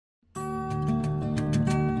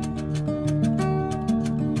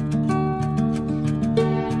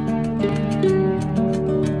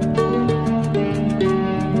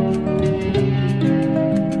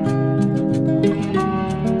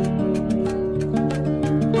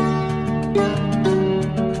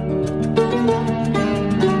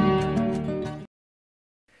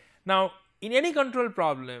Now, in any control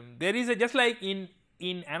problem, there is a, just like in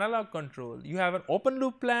analog control, you have an open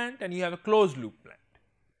loop plant and you have a closed loop plant.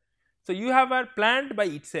 So, you have a plant by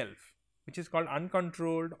itself, which is called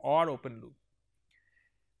uncontrolled or open loop,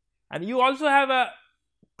 and you also have a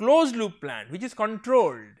closed loop plant which is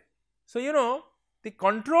controlled. So, you know, the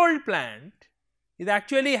controlled plant is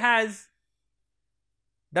actually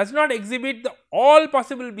does not exhibit the all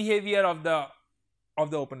possible behavior of the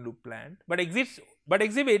open loop plant, but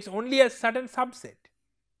exhibits only a certain subset.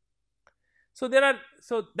 So,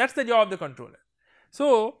 so that is the job of the controller.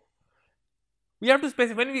 So, we have to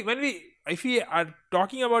specify if we are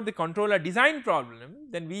talking about the controller design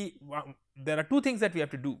problem, then there are two things that we have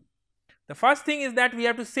to do. The first thing is that we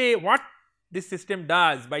have to say what this system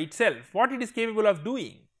does by itself, what it is capable of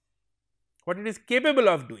doing,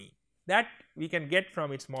 that we can get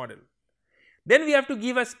from its model. Then we have to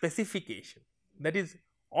give a specification, that is,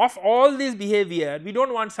 of all this behavior we do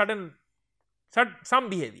not want some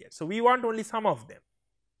behavior. So, we want only some of them.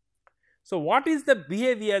 So, what is the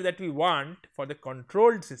behavior that we want for the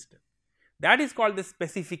controlled system? That is called the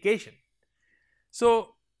specification.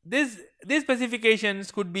 So, these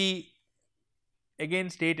specifications could be again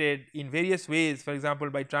stated in various ways, for example,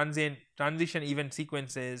 by transition event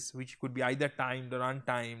sequences, which could be either timed or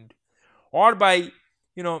untimed, or by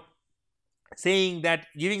saying that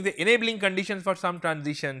giving the enabling conditions for some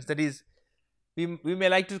transitions, that is, we may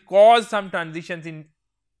like to cause some transitions in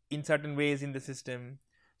certain ways in the system.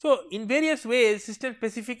 So, in various ways system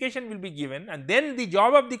specification will be given, and then the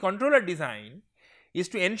job of the controller design is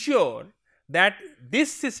to ensure that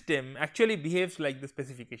this system actually behaves like the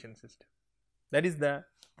specification system. That is the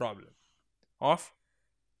problem of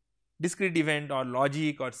discrete event or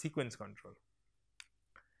logic or sequence control.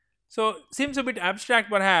 So, seems a bit abstract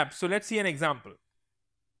perhaps. So, let us see an example.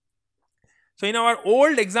 So, in our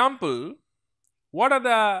old example, what are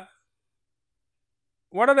the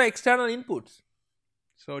external inputs?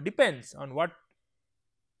 So, depends on what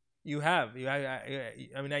you have. You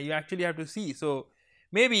actually have to see. So,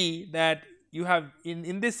 maybe that you have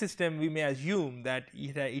in this system, we may assume that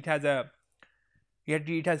it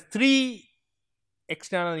has three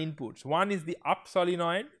external inputs. One is the up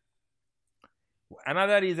solenoid,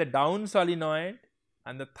 another is a down solenoid,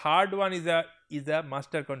 and the third one is a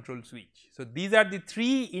master control switch. So, these are the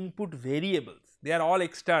three input variables. They are all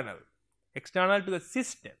external to the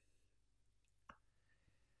system.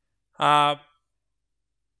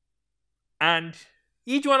 And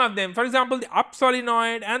each one of them, for example, the up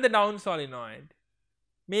solenoid and the down solenoid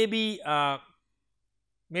may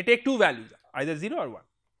take two values, either 0 or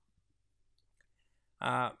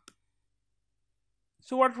 1.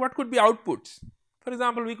 So, what could be outputs? For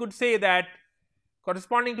example, we could say that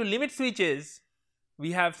corresponding to limit switches,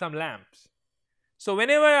 we have some lamps. So,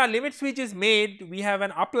 whenever a limit switch is made, we have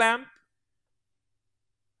an up lamp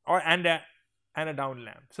and a down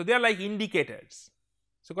lamp. So, they are like indicators.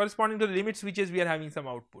 So, corresponding to the limit switches, we are having some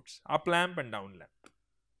outputs, up lamp and down lamp.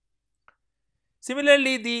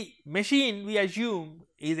 Similarly, the machine we assume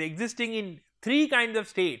is existing in three kinds of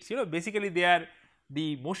states. Basically they are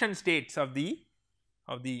the motion states of the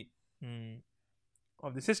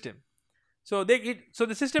system. So,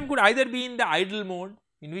 the system could either be in the idle mode,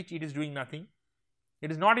 in which it is doing nothing,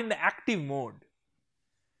 it is not in the active mode,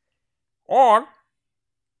 or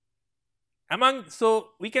so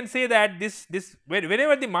we can say that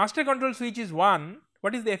whenever the master control switch is 1,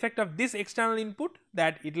 what is the effect of this external input?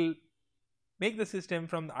 That it will make the system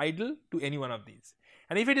from the idle to any one of these,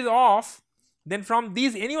 and if it is off, then from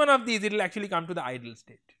any one of these it will actually come to the idle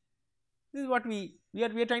state. This is what we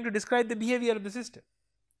are trying to describe the behavior of the system.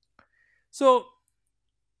 So,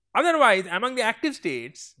 otherwise among the active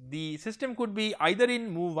states, the system could be either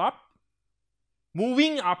in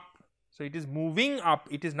moving up. So, it is moving up,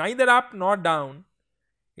 it is neither up nor down,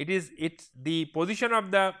 the position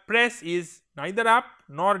of the press is neither up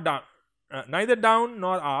nor down, neither down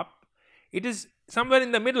nor up, it is somewhere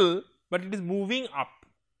in the middle, but it is moving up.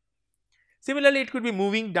 Similarly, it could be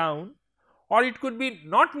moving down, or it could be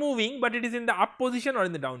not moving, but it is in the up position or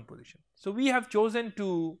in the down position. So, we have chosen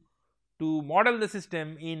to model the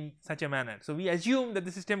system in such a manner. So, we assume that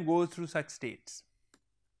the system goes through such states.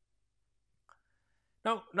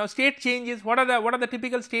 Now state changes, what are the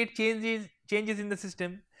typical state changes in the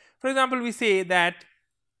system? For example, we say that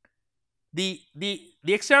the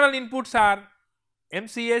external inputs are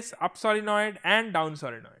MCS, up solenoid and down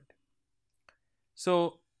solenoid.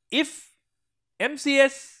 So, if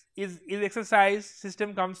MCS is exercised,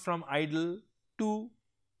 system comes from idle to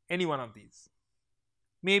any one of these,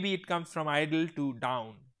 maybe it comes from idle to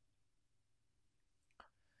down,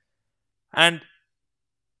 and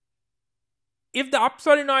if the up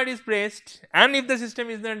solenoid is pressed and if the system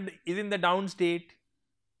is in the down state,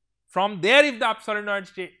 from there if the up solenoid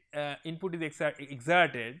state input is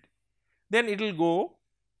exerted, then it will go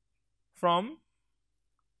from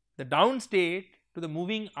the down state to the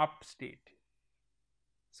moving up state.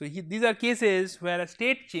 So, these are cases where a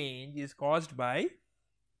state change is caused by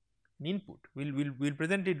an input. We will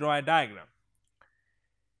presently draw a diagram.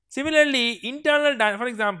 Similarly, internal for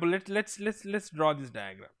example, let's draw this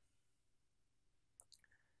diagram.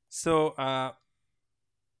 So,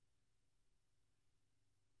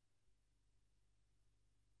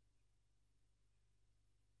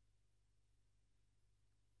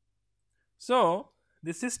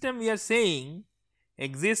 the system we are saying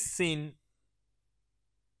exists in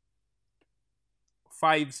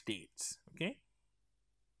 5 states. Okay.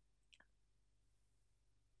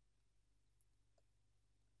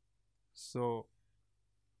 So,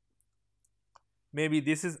 maybe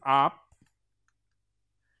this is up,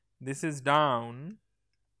 this is down,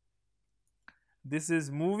 this is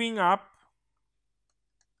moving up,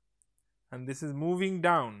 and this is moving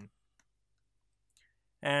down,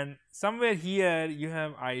 and somewhere here you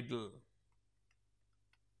have idle.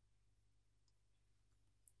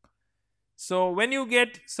 So, when you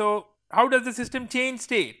get, so how does the system change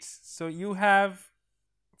states? So, you have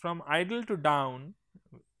from idle to down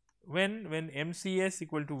when MCS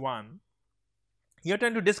equal to 1, you are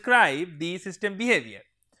trying to describe the system behavior,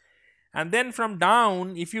 and then from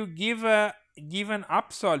down if you give an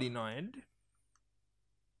up solenoid,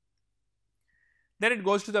 then it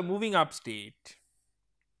goes to the moving up state.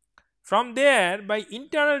 From there by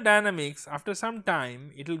internal dynamics after some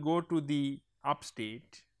time it will go to the up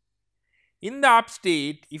state. In the up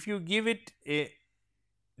state if you give it a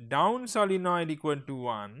down solenoid equal to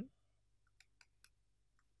 1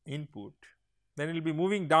 input, then it will be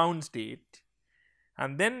moving down state,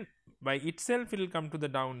 and then by itself it will come to the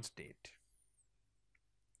down state,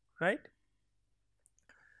 right.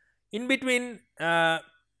 In between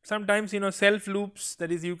sometimes self loops,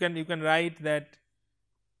 that is you can write that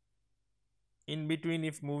in between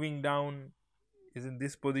if moving down is in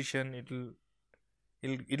this position, it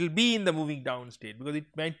will be in the moving down state, because it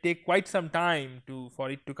might take quite some time for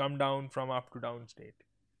it to come down from up to down state.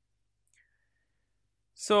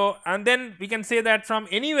 So, and then we can say that from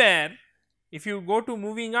anywhere if you go to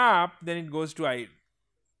moving up, then it goes to idle.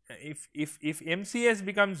 If MCS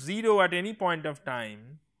becomes 0 at any point of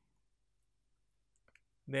time,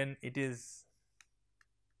 then it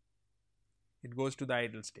goes to the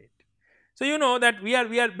idle state. So, you know that we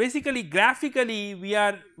are basically graphically we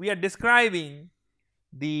are describing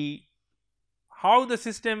how the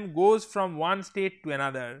system goes from one state to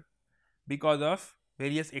another because of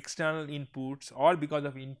various external inputs or because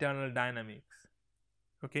of internal dynamics.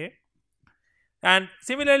 Okay. And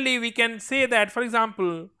similarly we can say that, for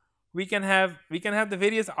example, we can have the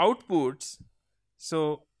various outputs.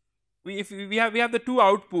 So, we have the 2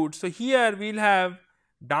 outputs. So, here we will have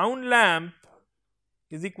down lamp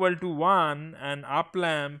is equal to 1 and up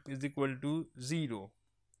lamp is equal to 0.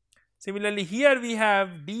 Similarly, here we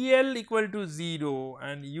have DL equal to 0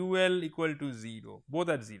 and UL equal to 0, both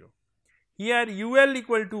are 0. Here UL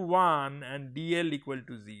equal to 1 and DL equal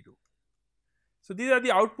to 0. So, these are the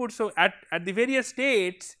outputs. So, at the various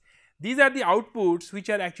states, these are the outputs which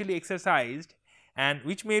are actually exercised and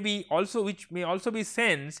which may also be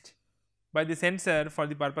sensed by the sensor for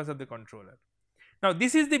the purpose of the controller. Now,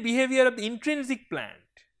 this is the behavior of the intrinsic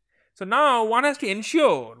plant. So, now one has to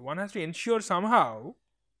ensure somehow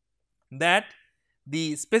that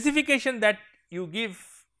the specification that you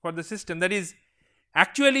give for the system, that is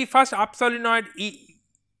actually first up solenoid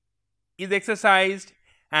is exercised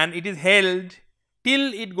and it is held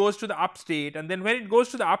till it goes to the up state, and then when it goes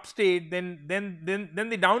to the up state, then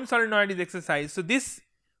the down solenoid is exercised. So, this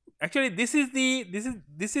is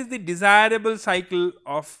the desirable cycle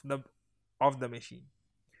of the machine.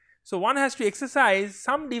 So, one has to exercise,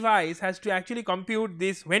 some device has to actually compute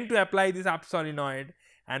this, when to apply this up solenoid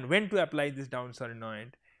and when to apply this down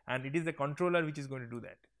solenoid, and it is the controller which is going to do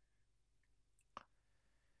that.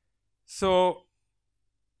 So,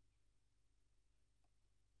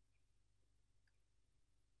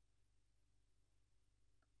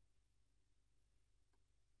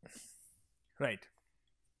 right.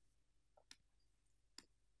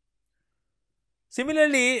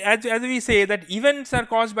 Similarly, as we say that events are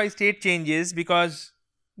caused by state changes, because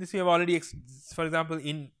this we have already, for example,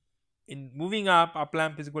 in moving up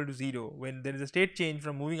lamp is equal to 0. When there is a state change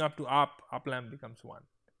from moving up to up lamp becomes 1.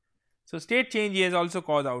 So, state changes also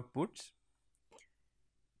cause outputs,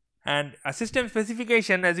 and a system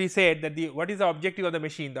specification, as we said, that what is the objective of the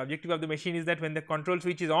machine? The objective of the machine is that when the control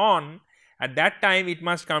switch is on at that time it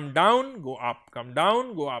must come down, go up, come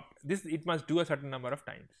down, go up. This it must do a certain number of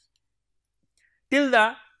times till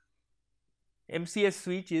the MCS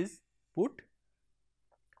switch is put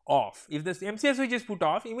off. If this MCS switch is put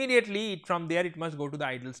off, immediately from there it must go to the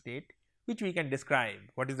idle state, which we can describe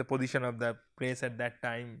what is the position of the press at that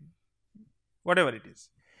time, whatever it is.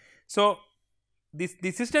 So, the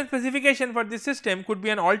system specification for this system could be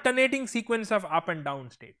an alternating sequence of up and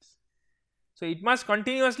down states. So, it must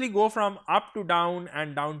continuously go from up to down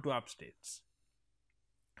and down to up states.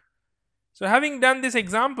 So, having done this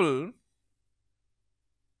example,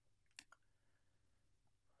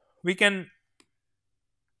 we can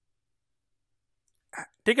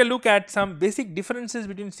take a look at some basic differences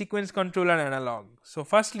between sequence control and analog. So,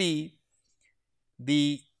 firstly,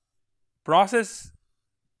 the process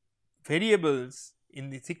variables in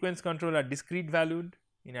the sequence control are discrete valued,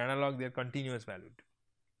 in analog they are continuous valued.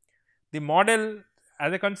 The model,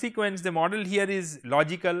 as a consequence, the model here is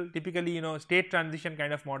logical, typically state transition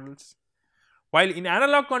kind of models, while in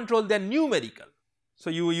analog control they are numerical. So,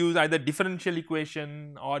 you use either differential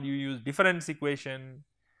equation or you use difference equation.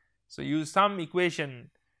 So, use some equation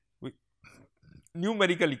with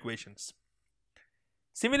numerical equations.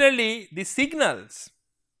 Similarly, the signals,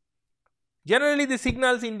 generally the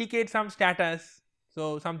signals indicate some status.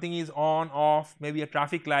 So, something is on, off, maybe a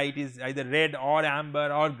traffic light is either red or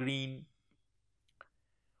amber or green,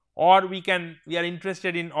 or we are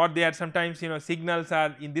interested in, or they are sometimes signals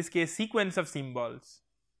are in this case sequence of symbols.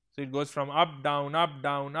 So, it goes from up down, up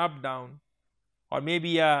down, up down, or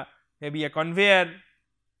maybe a conveyor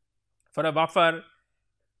for a buffer,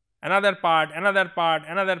 another part,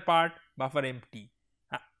 buffer empty,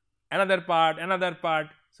 another part.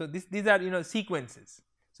 So, these are sequences.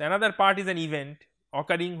 So, another part is an event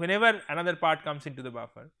occurring whenever another part comes into the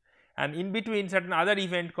buffer, and in between certain other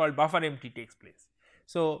event called buffer empty takes place.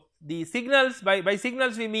 So, the signals, by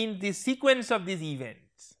signals we mean the sequence of these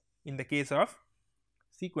events in the case of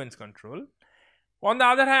sequence control. On the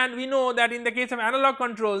other hand, we know that in the case of analog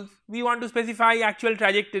controls, we want to specify actual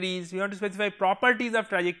trajectories, we want to specify properties of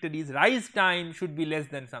trajectories, rise time should be less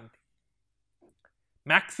than something,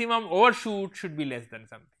 maximum overshoot should be less than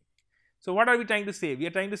something. So, what are we trying to say? We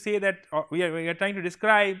are trying to say that we are trying to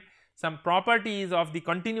describe some properties of the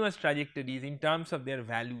continuous trajectories in terms of their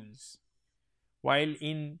values, while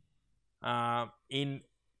in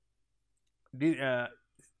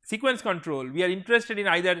sequence control we are interested in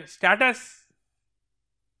either status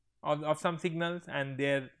of some signals and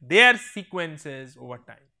their sequences over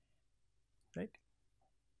time, right.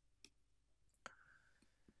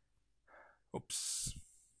 Oops.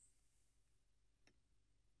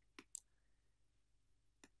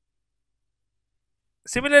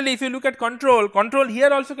 Similarly, if you look at control here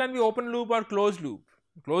also can be open loop or closed loop.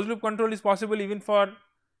 Closed loop control is possible even for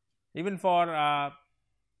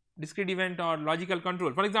discrete event or logical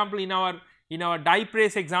control. For example, in our die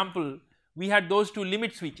press example, we had those two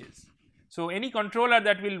limit switches. So, any controller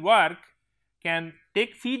that will work can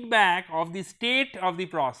take feedback of the state of the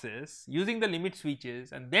process using the limit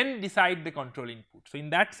switches and then decide the control input. So, in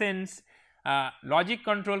that sense logic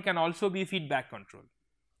control can also be feedback control,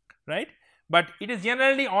 right, but it is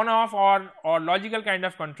generally on off or logical kind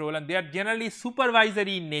of control, and they are generally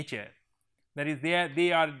supervisory in nature. That is,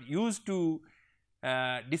 they are used to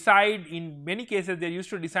decide, in many cases they are used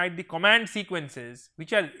to decide the command sequences,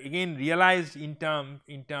 which are again realized in turn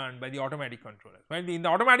by the automatic controllers. Right? In the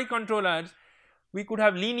automatic controllers we could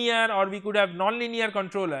have linear or we could have non-linear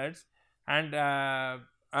controllers, and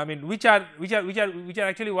I mean which are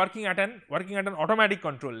actually working at an automatic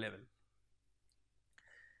control level.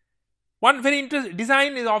 One very interesting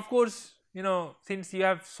design is, of course, since you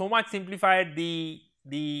have so much simplified the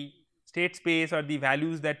state space or the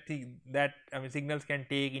values that signals can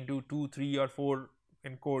take into 2, 3 or 4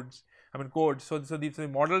 codes. So the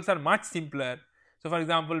models are much simpler. So, for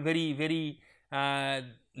example, very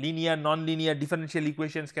linear, non-linear differential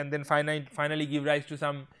equations can then finally give rise to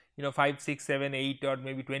some 5, 6, 7, 8 or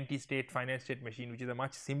maybe 20 state finite state machine, which is a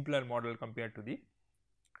much simpler model compared to the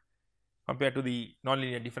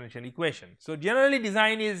nonlinear differential equation. So, generally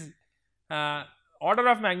design is order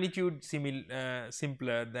of magnitude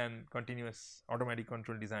simpler than continuous automatic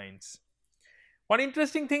control designs. One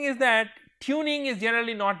interesting thing is that tuning is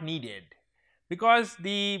generally not needed, because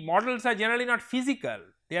the models are generally not physical,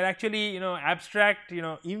 they are actually abstract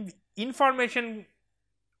information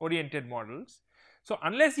oriented models. So,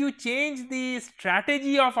 unless you change the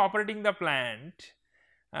strategy of operating the plant,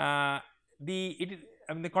 the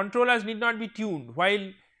controllers need not be tuned,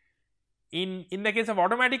 while in the case of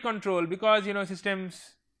automatic control, because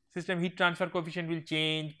system heat transfer coefficient will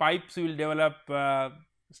change, pipes will develop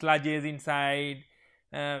sludges inside,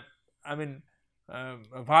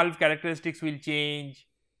 valve characteristics will change,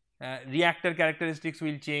 reactor characteristics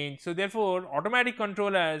will change. So, therefore, automatic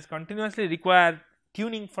controllers continuously require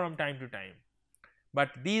tuning from time to time, but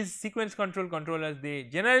these sequence control controllers, they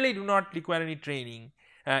generally do not require any training,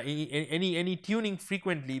 any tuning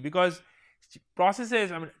frequently, because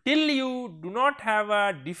processes, till you do not have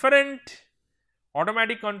a different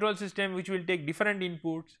automatic control system which will take different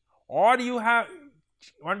inputs, or you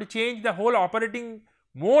want to change the whole operating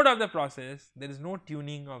mode of the process, there is no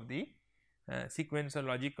tuning of the sequence or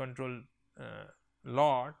logic control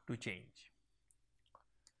law to change.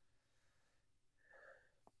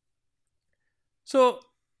 So,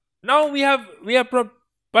 now we have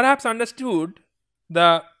perhaps understood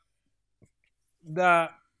the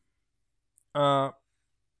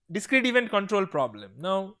discrete event control problem.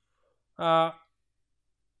 Now,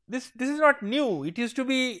 this is not new. It used to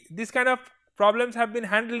be, this kind of problems have been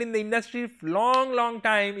handled in the industry long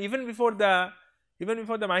time, even before the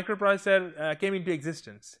microprocessor came into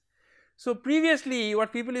existence. So, previously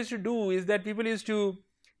what people used to do is that people used to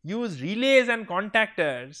use relays and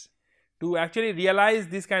contactors to actually realize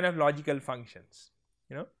this kind of logical functions,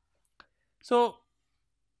 So,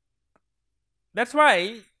 that is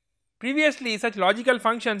why previously such logical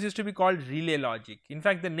functions used to be called relay logic. In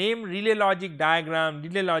fact, the name relay logic diagram,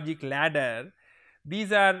 relay logic ladder,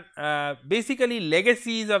 these are basically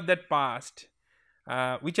legacies of that past,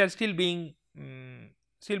 which are still being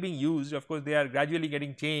used. Of course, they are gradually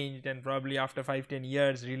getting changed, and probably after 5-10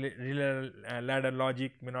 years relay ladder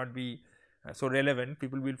logic may not be so relevant.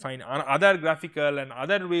 People will find other graphical and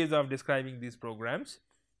other ways of describing these programs,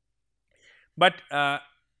 but it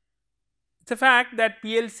is a fact that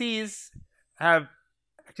PLCs have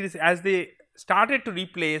actually, as they started to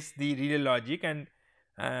replace the relay logic, and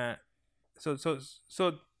so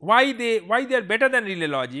why they are better than relay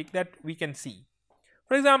logic, that we can see.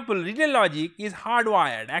 For example, relay logic is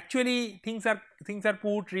hardwired. Actually, things are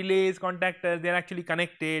put, relays, contactors, they are actually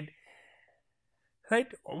connected,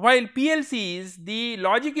 right? While PLCs, the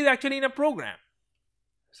logic is actually in a program.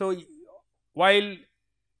 So, while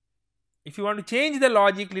if you want to change the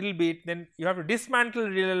logic little bit, then you have to dismantle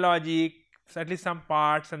relay logic, at least some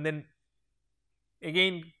parts, and then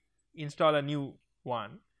again install a new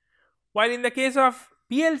one. While in the case of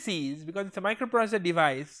PLCs, because it is a microprocessor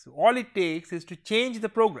device, all it takes is to change the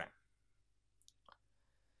program,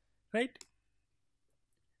 right.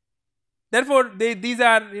 Therefore, these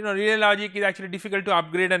are, relay logic is actually difficult to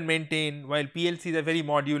upgrade and maintain, while PLCs are very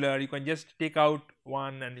modular. You can just take out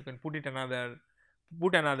one and you can put it another,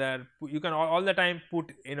 you can all the time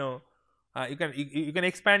put, you can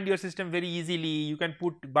expand your system very easily. You can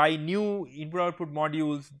buy new input output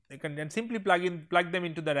modules, you can then simply plug them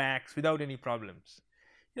into the racks without any problems.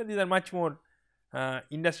 These are much more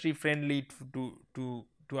industry friendly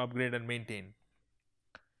to upgrade and maintain.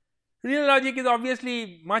 Relay logic is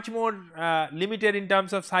obviously much more limited in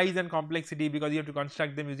terms of size and complexity, because you have to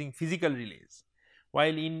construct them using physical relays.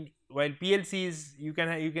 While PLCs, you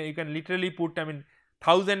can literally put,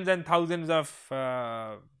 thousands and thousands of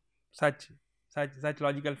such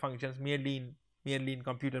logical functions merely in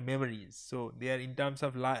computer memories. So, they are, in terms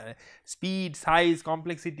of speed, size,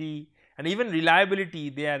 complexity, and even reliability,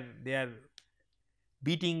 they are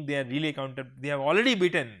beating their relay counter. They have already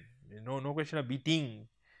beaten, no question of beating.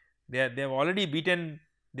 They have already beaten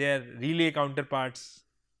their relay counterparts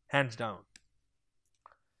hands down.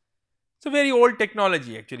 It's a very old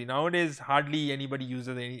technology actually. Nowadays, hardly anybody uses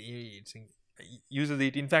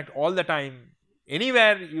it. In fact, all the time,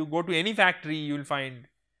 anywhere you go to any factory, you will find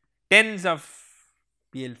tens of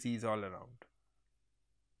PLCs all around.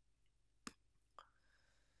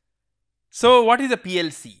 So, what is a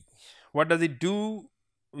PLC? What does it do?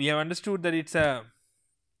 We have understood that it's a,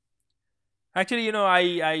 actually,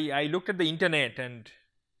 I looked at the internet and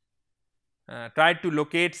tried to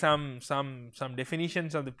locate some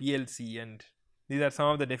definitions of the PLC, and these are some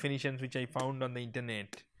of the definitions which I found on the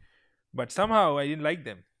internet, but somehow I didn't like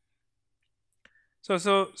them. So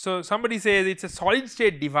somebody says it's a solid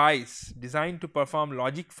state device designed to perform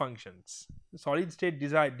logic functions. The solid state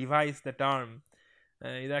device, the term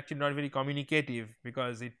is actually not very communicative,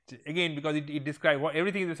 because it describes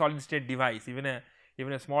everything is a solid state device. Even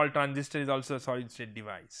a small transistor is also a solid state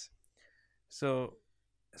device. So,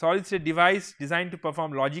 solid state device designed to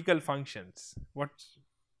perform logical functions, what's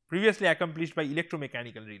previously accomplished by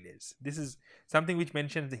electromechanical relays. This is something which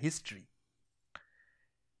mentions the history.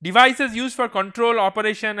 Devices used for control,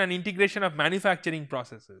 operation and integration of manufacturing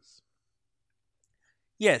processes.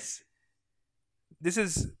 Yes, this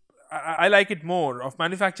is I like it more, of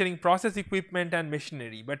manufacturing process equipment and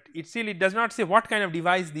machinery, but it does not say what kind of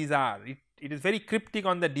device these are. It is very cryptic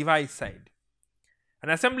on the device side. An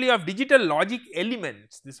assembly of digital logic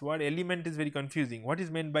elements, this word element is very confusing. What is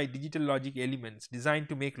meant by digital logic elements? Designed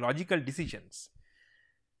to make logical decisions.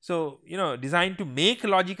 So, designed to make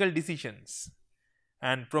logical decisions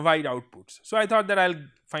and provide outputs. So, I thought that I will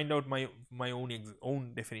find out my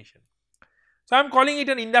own definition. So, I am calling it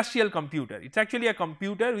an industrial computer. It is actually a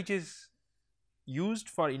computer which is used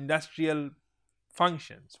for industrial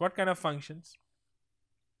functions. What kind of functions?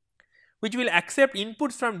 Which will accept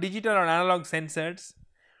inputs from digital or analog sensors,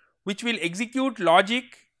 which will execute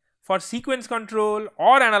logic for sequence control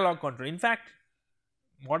or analog control. In fact,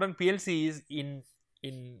 modern PLCs in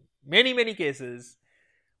many cases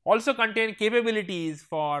also contain capabilities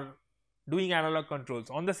for doing analog controls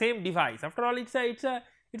on the same device. After all, it's a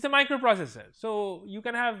microprocessor. So, you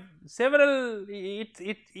can have several,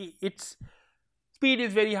 its speed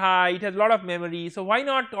is very high, it has a lot of memory. So, why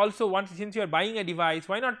not also, since you are buying a device,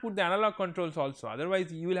 why not put the analog controls also?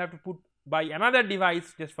 Otherwise, you will have to buy another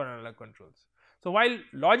device just for analog controls. So, while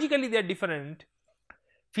logically they are different,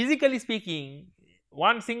 physically speaking,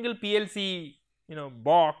 one single PLC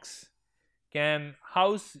box can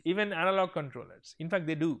house even analog controllers. In fact,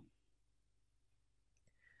 they do.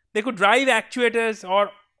 They could drive actuators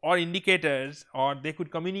or indicators, or they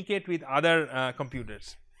could communicate with other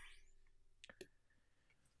computers.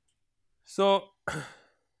 So,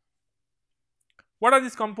 what are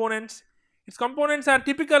these components? Its components are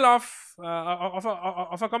typical of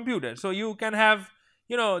a computer. So, you can have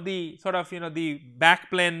the sort of the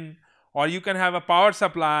backplane, or you can have a power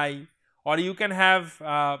supply, or you can have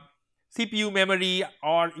CPU memory,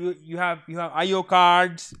 or you have IO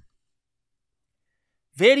cards.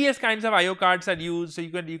 Various kinds of IO cards are used. So,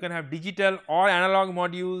 you can have digital or analog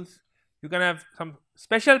modules. You can have some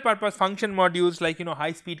special purpose function modules like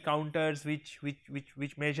high speed counters which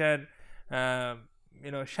measure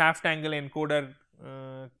shaft angle encoder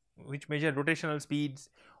which measure rotational speeds,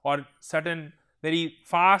 or certain very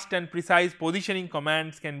fast and precise positioning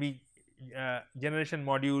commands can be generation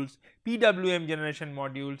modules, PWM generation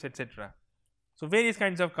modules, etc. So, various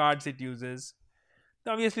kinds of cards it uses.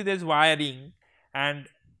 Obviously, there is wiring, and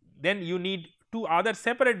then you need two other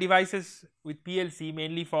separate devices with PLC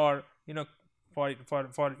mainly for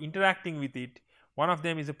for interacting with it. One of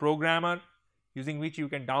them is a programmer using which you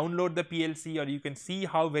can download the PLC, or you can see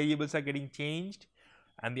how variables are getting changed,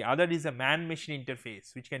 and the other is a man machine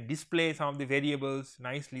interface which can display some of the variables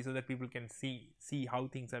nicely so that people can see how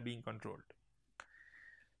things are being controlled.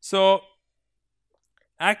 So,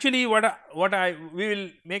 actually we will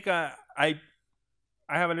make I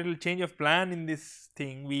have a little change of plan in this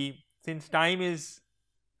thing. Since time is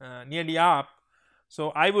nearly up, so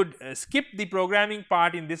I would skip the programming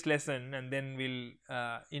part in this lesson, and then we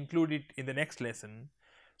will include it in the next lesson.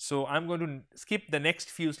 So, I am going to skip the next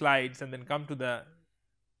few slides and then come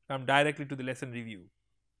directly to the lesson review.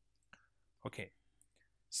 Okay.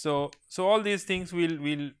 So all these things will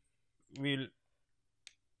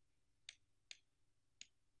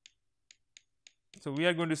so we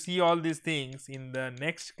are going to see all these things in the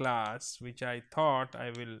next class, which I thought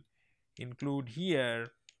I will include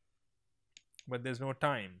here, but there is no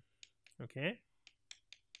time. Okay.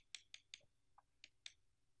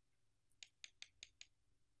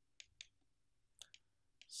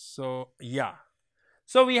 So, yeah.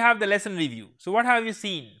 So, we have the lesson review. So, what have you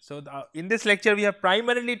seen? So, in this lecture we have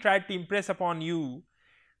primarily tried to impress upon you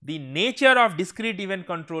the nature of discrete event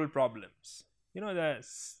control problems.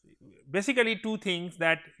 Basically two things,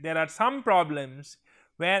 that there are some problems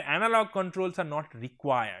where analog controls are not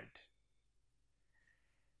required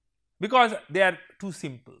because they are too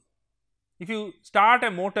simple. If you start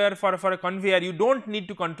a motor for a conveyor, you do not need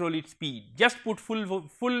to control its speed, just put full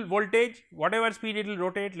voltage, whatever speed it will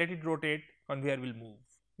rotate, let it rotate, conveyor will move.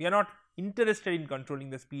 We are not interested in controlling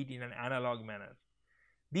the speed in an analog manner.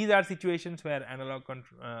 These are situations where analog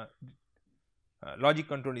logic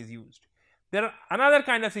control is used. There are another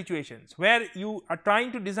kind of situations where you are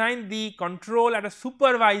trying to design the control at a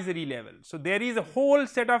supervisory level. So, there is a whole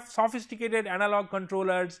set of sophisticated analog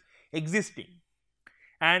controllers existing,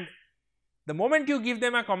 and the moment you give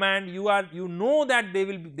them a command, you know that they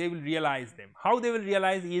will realize them. How they will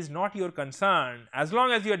realize is not your concern, as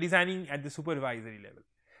long as you are designing at the supervisory level.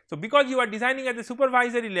 So, because you are designing at the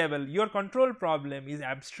supervisory level, your control problem is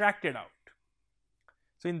abstracted out.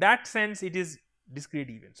 So, in that sense it is discrete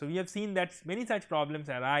event. So, we have seen that many such problems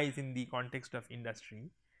arise in the context of industry,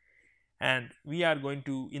 and we are going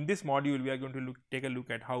to, in this module, we are going to take a look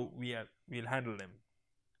at how we will handle them.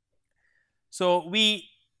 So, we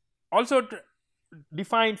also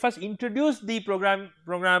introduced the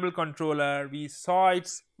programmable controller. We saw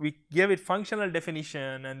we gave it functional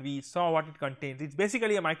definition and we saw what it contains. It is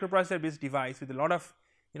basically a microprocessor based device with a lot of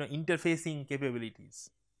interfacing capabilities.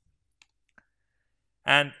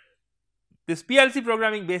 And this PLC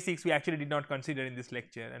programming basics we actually did not consider in this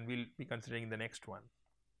lecture, and we will be considering in the next one.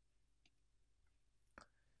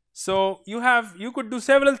 So, you could do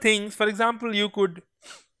several things. For example, you could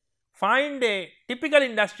find a typical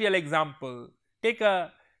industrial example. Take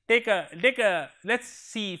a let's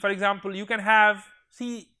see, for example, you can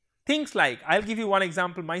see things like, I will give you one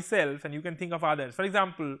example myself and you can think of others. For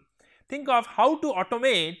example, think of how to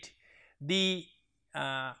automate the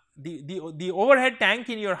overhead tank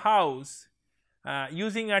in your house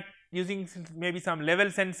using maybe some level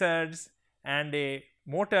sensors and a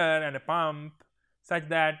motor and a pump, such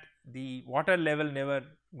that the water level never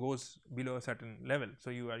goes below a certain level. So,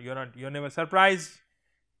 you're never surprised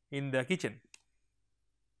in the kitchen.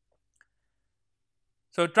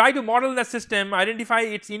 So, try to model the system, identify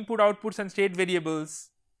its input, outputs and state variables,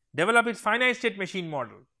 develop its finite state machine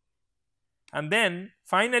model, and then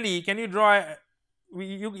finally, can you draw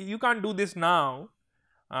you can't do this now,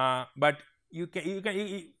 but you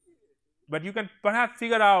can perhaps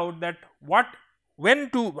figure out that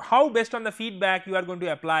how based on the feedback you are going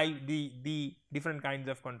to apply the different kinds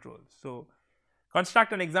of controls. So,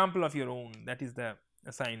 construct an example of your own, that is the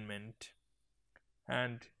assignment,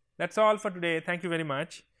 and that is all for today. Thank you very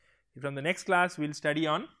much. From the next class we will start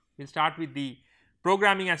with the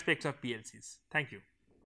programming aspects of PLCs. Thank you.